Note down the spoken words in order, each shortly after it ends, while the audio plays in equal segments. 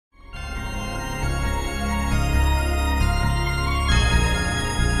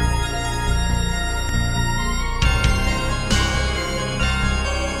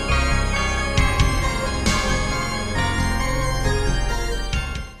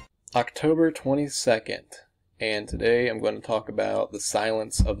October 22nd, and today I'm going to talk about The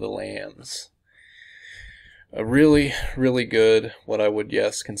Silence of the Lambs. A really, really good, what I would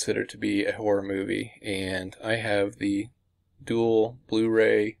consider to be a horror movie, and I have the dual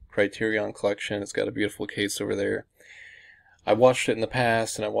Blu-ray Criterion collection. It's got a beautiful case over there. I watched it in the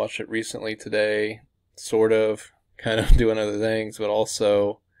past, and I watched it recently today, sort of, kind of doing other things, but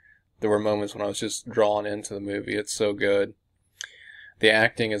also there were moments when I was just drawn into the movie. It's so good. The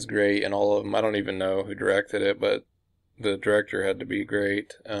acting is great in all of them. I don't even know who directed it, but the director had to be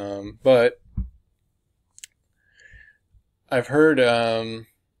great. But I've heard, I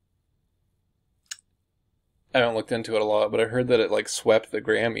haven't looked into it a lot, but I heard that it like swept the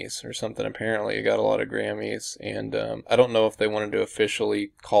Grammys or something. Apparently it got a lot of Grammys, and I don't know if they wanted to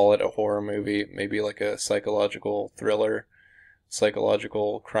officially call it a horror movie, maybe like a psychological thriller,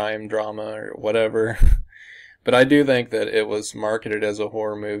 psychological crime drama or whatever. But I do think that it was marketed as a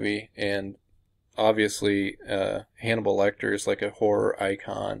horror movie, and obviously Hannibal Lecter is like a horror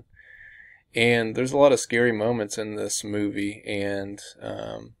icon. And there's a lot of scary moments in this movie, and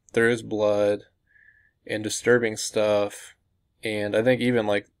there is blood and disturbing stuff. And I think even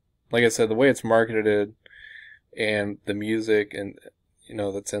like I said, the way it's marketed and the music and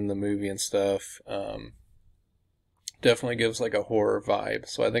that's in the movie and stuff, definitely gives like a horror vibe.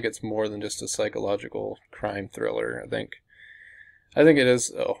 So I think it's more than just a psychological crime thriller. I think it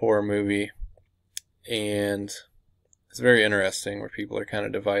is a horror movie, and it's very interesting where people are kind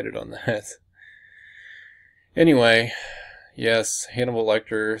of divided on that. Anyway, yes, Hannibal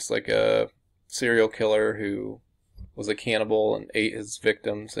Lecter is like a serial killer who was a cannibal and ate his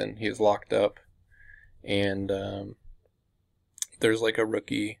victims, and he is locked up. And there's like a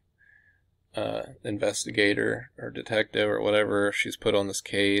rookie investigator or detective or whatever. She's put on this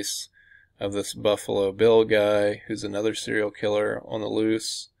case of this Buffalo Bill guy who's another serial killer on the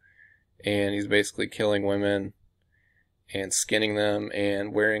loose, and he's basically killing women and skinning them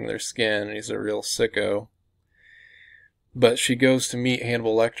and wearing their skin, and he's a real sicko. But she goes to meet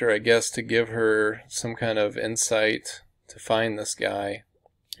Hannibal Lecter, I guess, to give her some kind of insight to find this guy.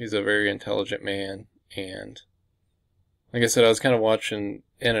 He's a very intelligent man, and like I said, I was kind of watching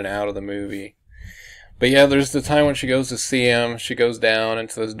in and out of the movie. But yeah, there's the time when she goes to see him. She goes down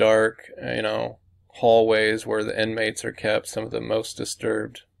into this dark, hallways where the inmates are kept, some of the most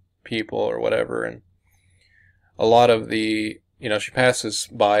disturbed people or whatever. And a lot of the, she passes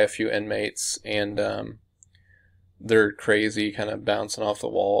by a few inmates, and they're crazy, kind of bouncing off the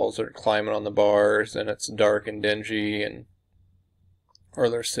walls or climbing on the bars, and it's dark and dingy, or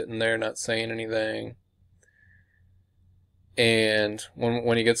they're sitting there not saying anything. And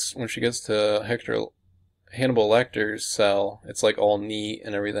when she gets to Hannibal Lecter's cell, it's like all neat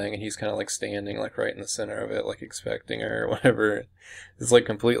and everything, and he's kind of like standing like right in the center of it, like expecting her or whatever. It's like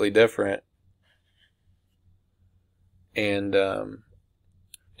completely different. And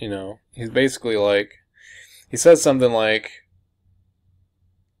he's basically like, he says something like,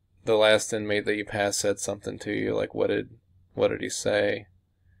 the last inmate that you passed said something to you, like what did he say?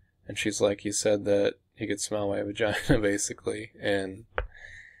 And she's like, he said that he could smell my vagina, basically. And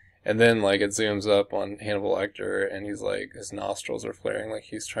then like it zooms up on Hannibal Lecter, and he's like, his nostrils are flaring like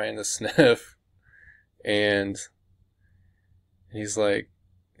he's trying to sniff, and he's like,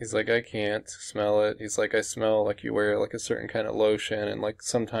 I can't smell it. He's like, I smell like you wear like a certain kind of lotion, and like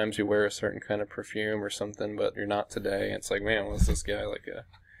sometimes you wear a certain kind of perfume or something, but you're not today. And it's like, man, was this guy like a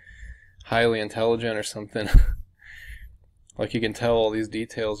highly intelligent or something? Like you can tell all these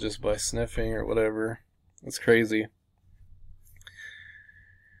details just by sniffing or whatever. It's crazy.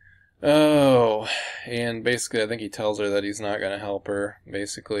 Oh, and basically I think he tells her that he's not going to help her,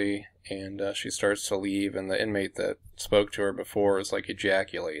 basically, and she starts to leave, and the inmate that spoke to her before is like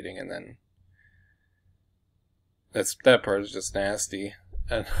ejaculating, and then that part is just nasty,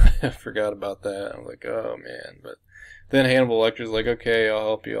 and I forgot about that. I'm like, oh man. But then Hannibal Lecter's like, okay, I'll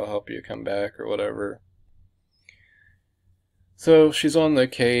help you, come back, or whatever. So she's on the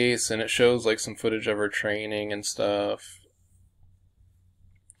case, and it shows like some footage of her training and stuff.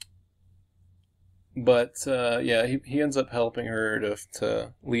 But yeah, he ends up helping her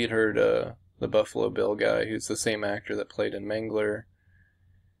to lead her to the Buffalo Bill guy, who's the same actor that played in Mangler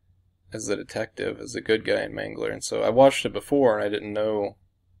as the detective, as the good guy in Mangler. And so I watched it before, and I didn't know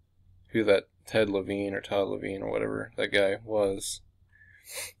who that Todd Levine or whatever that guy was.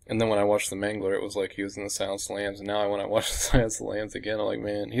 And then when I watched the Mangler, it was like he was in the Silence of the Lambs. And now when I watch the Silence of the Lambs again, I'm like,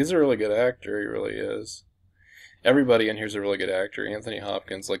 man, he's a really good actor. He really is. Everybody in here's a really good actor. Anthony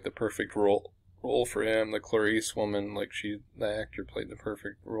Hopkins, like the perfect role for him. The Clarice woman, like the actor played the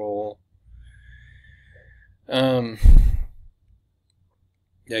perfect role.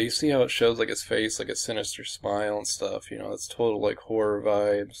 Yeah, Yeah, you see how it shows like his face, like a sinister smile and stuff, you know, it's total like horror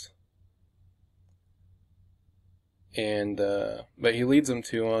vibes. And but he leads them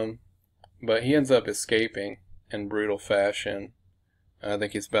to him, but he ends up escaping in brutal fashion. I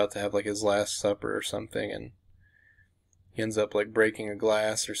think he's about to have like his last supper or something, and he ends up like breaking a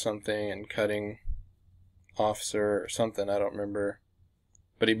glass or something and cutting officer or something, I don't remember.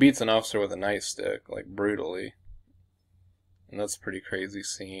 But he beats an officer with a nightstick, like brutally. And that's a pretty crazy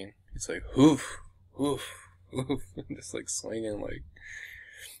scene. He's like, hoof, hoof, hoof, just like swinging like.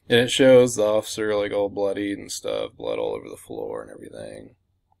 And it shows the officer like all bloodied and stuff, blood all over the floor and everything.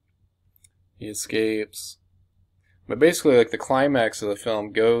 He escapes. But basically, like, the climax of the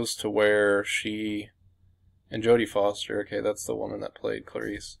film goes to where she and Jodie Foster, okay, that's the woman that played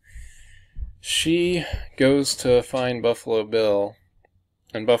Clarice, she goes to find Buffalo Bill,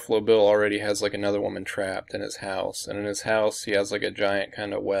 and Buffalo Bill already has like another woman trapped in his house, and in his house he has like a giant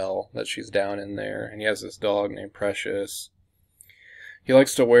kind of well that she's down in there, and he has this dog named Precious. He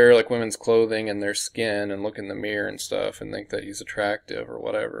likes to wear like women's clothing and their skin and look in the mirror and stuff and think that he's attractive or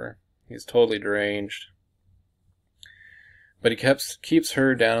whatever. He's totally deranged. But he keeps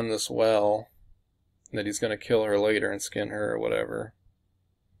her down in this well that he's going to kill her later and skin her or whatever.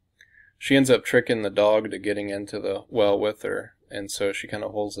 She ends up tricking the dog to getting into the well with her, and so she kind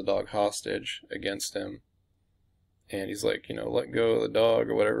of holds the dog hostage against him. And he's like, you know, let go of the dog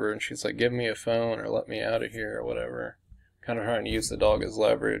or whatever, and she's like, give me a phone or let me out of here or whatever. Kind of trying to use the dog as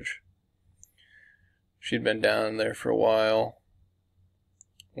leverage. She'd been down there for a while.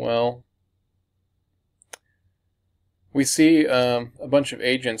 Well, we see a bunch of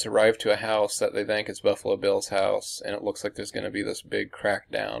agents arrive to a house that they think is Buffalo Bill's house, and it looks like there's going to be this big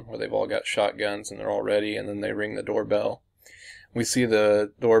crackdown where they've all got shotguns and they're all ready, and then they ring the doorbell. We see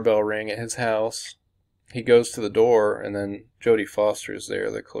the doorbell ring at his house. He goes to the door, and then Jodie Foster's there,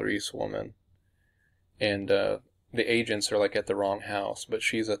 the Clarice woman. And the agents are like at the wrong house, but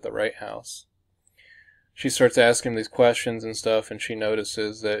she's at the right house. She starts asking him these questions and stuff, and she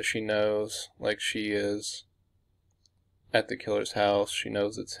notices that she knows, like, she is at the killer's house. She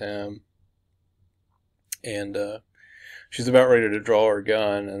knows it's him. And she's about ready to draw her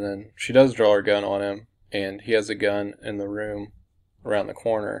gun, and then she does draw her gun on him, and he has a gun in the room around the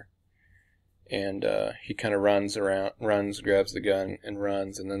corner. And he kind of runs, grabs the gun, and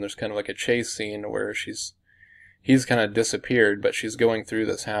runs. And then there's kind of like a chase scene where he's kind of disappeared, but she's going through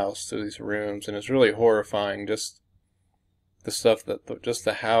this house, through these rooms, and it's really horrifying. Just the stuff just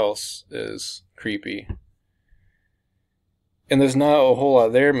the house is creepy. And there's not a whole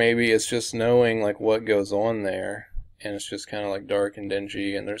lot there, maybe. It's just knowing, like, what goes on there. And it's just kind of, like, dark and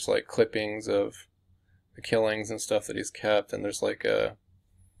dingy. And there's, like, clippings of the killings and stuff that he's kept. And there's, like, a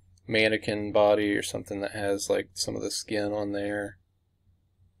mannequin body or something that has, like, some of the skin on there.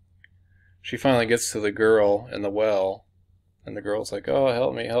 She finally gets to the girl in the well. And the girl's like, oh,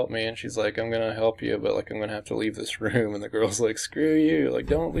 help me, help me. And she's like, I'm going to help you, but, like, I'm going to have to leave this room. And the girl's like, screw you. Like,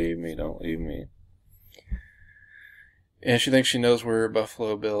 don't leave me, don't leave me. And she thinks she knows where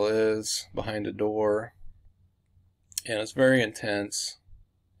Buffalo Bill is, behind a door. And it's very intense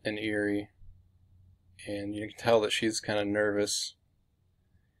and eerie. And you can tell that she's kind of nervous.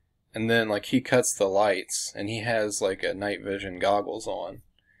 And then, like, he cuts the lights, and he has, like, a night vision goggles on.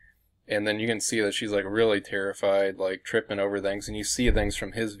 And then you can see that she's, like, really terrified, like, tripping over things. And you see things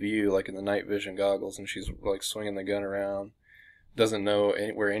from his view, like, in the night vision goggles, and she's, like, swinging the gun around. Doesn't know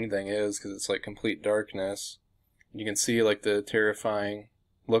where anything is, because it's, like, complete darkness. You can see, like, the terrifying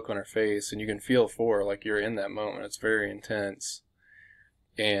look on her face, and you can feel for her, like, you're in that moment. It's very intense.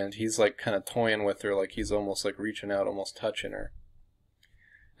 And he's, like, kind of toying with her, like, he's almost, like, reaching out, almost touching her.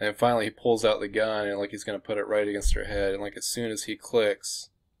 And then finally he pulls out the gun, and, like, he's going to put it right against her head. And, like, as soon as he clicks,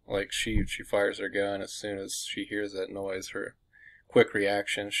 like, she fires her gun. As soon as she hears that noise, her quick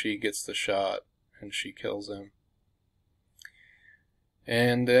reaction, she gets the shot, and she kills him.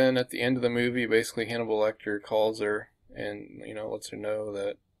 And then at the end of the movie, basically Hannibal Lecter calls her and, you know, lets her know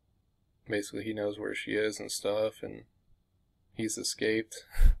that basically he knows where she is and stuff, and he's escaped.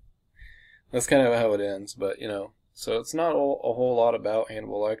 That's kind of how it ends, but, you know, so it's not a whole lot about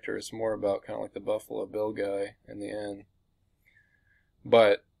Hannibal Lecter. It's more about kind of like the Buffalo Bill guy in the end.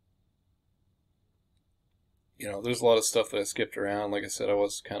 But, you know, there's a lot of stuff that I skipped around. Like I said, I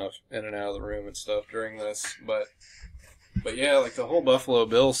was kind of in and out of the room and stuff during this, but yeah, like the whole Buffalo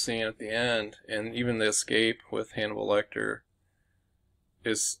Bill scene at the end, and even the escape with Hannibal Lecter,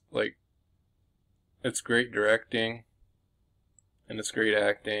 is, like, it's great directing, and it's great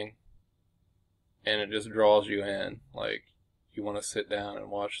acting, and it just draws you in. Like, you want to sit down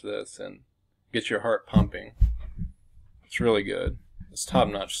and watch this and get your heart pumping. It's really good. It's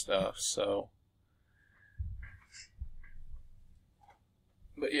top-notch stuff, so.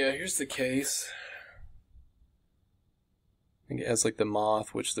 But yeah, here's the case. I think it has like the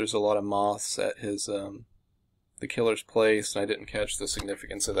moth, which there's a lot of moths at his, the killer's place, and I didn't catch the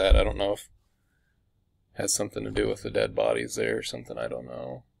significance of that. I don't know if it has something to do with the dead bodies there or something, I don't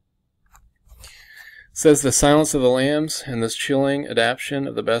know. It says The Silence of the Lambs, in this chilling adaptation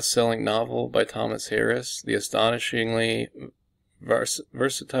of the best-selling novel by Thomas Harris, the astonishingly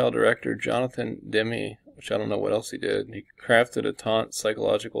versatile director Jonathan Demme, which I don't know what else he did, he crafted a taut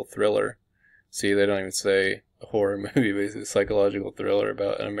psychological thriller. See, they don't even say a horror movie, basically a psychological thriller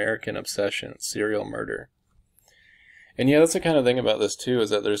about an American obsession, serial murder. And yeah, that's the kind of thing about this too, is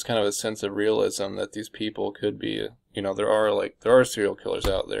that there's kind of a sense of realism that these people could be, you know, there are serial killers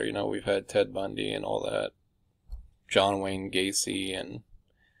out there, you know, we've had Ted Bundy and all that, John Wayne Gacy, and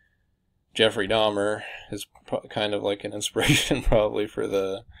Jeffrey Dahmer is kind of like an inspiration probably for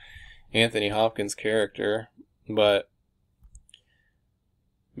the Anthony Hopkins character, but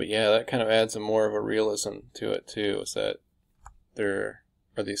yeah, that kind of adds more of a realism to it too, is that there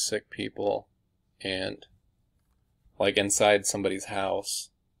are these sick people, and like inside somebody's house,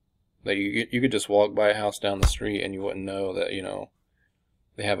 that you could just walk by a house down the street and you wouldn't know that, you know,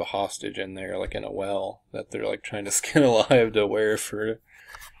 they have a hostage in there, like in a well, that they're like trying to skin alive to wear for,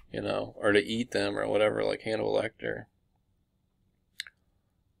 you know, or to eat them or whatever, like Hannibal Lecter.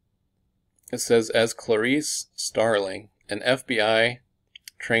 It says, as Clarice Starling, an FBI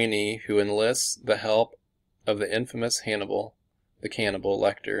trainee who enlists the help of the infamous Hannibal, the cannibal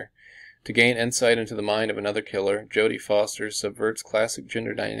Lecter, to gain insight into the mind of another killer, Jodie Foster subverts classic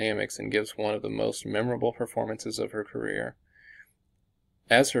gender dynamics and gives one of the most memorable performances of her career.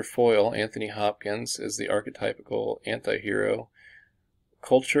 As her foil, Anthony Hopkins is the archetypical anti-hero,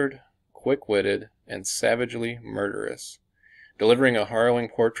 cultured, quick-witted, and savagely murderous, delivering a harrowing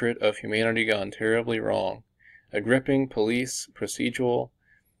portrait of humanity gone terribly wrong, a gripping police procedural,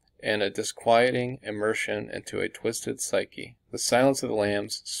 and a disquieting immersion into a twisted psyche. The Silence of the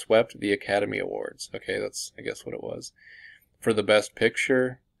Lambs swept the Academy Awards. Okay, that's, I guess, what it was. For the Best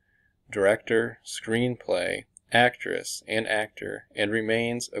Picture, Director, Screenplay, Actress, and Actor, and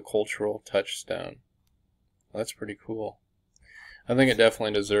remains a cultural touchstone. That's pretty cool. I think it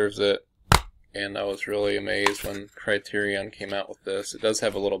definitely deserves it, and I was really amazed when Criterion came out with this. It does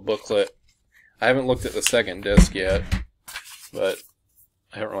have a little booklet. I haven't looked at the second disc yet, but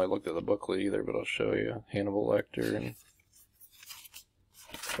I haven't really looked at the booklet either, but I'll show you. Hannibal Lecter and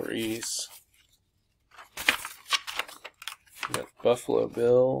Clarice. We got Buffalo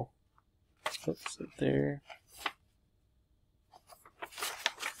Bill. Oops, right there.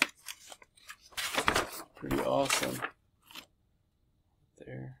 Pretty awesome.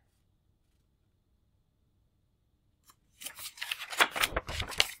 There.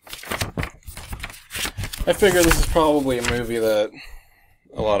 I figure this is probably a movie that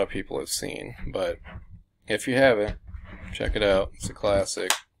a lot of people have seen, but if you haven't, check it out. It's a classic.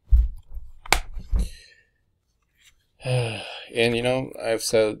 And you know, I've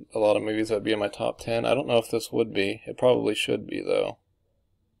said a lot of movies that would be in my top 10. I don't know if this would be. It probably should be, though.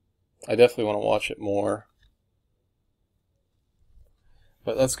 I definitely want to watch it more.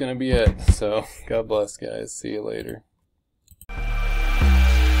 But that's going to be it. So, God bless, guys. See you later.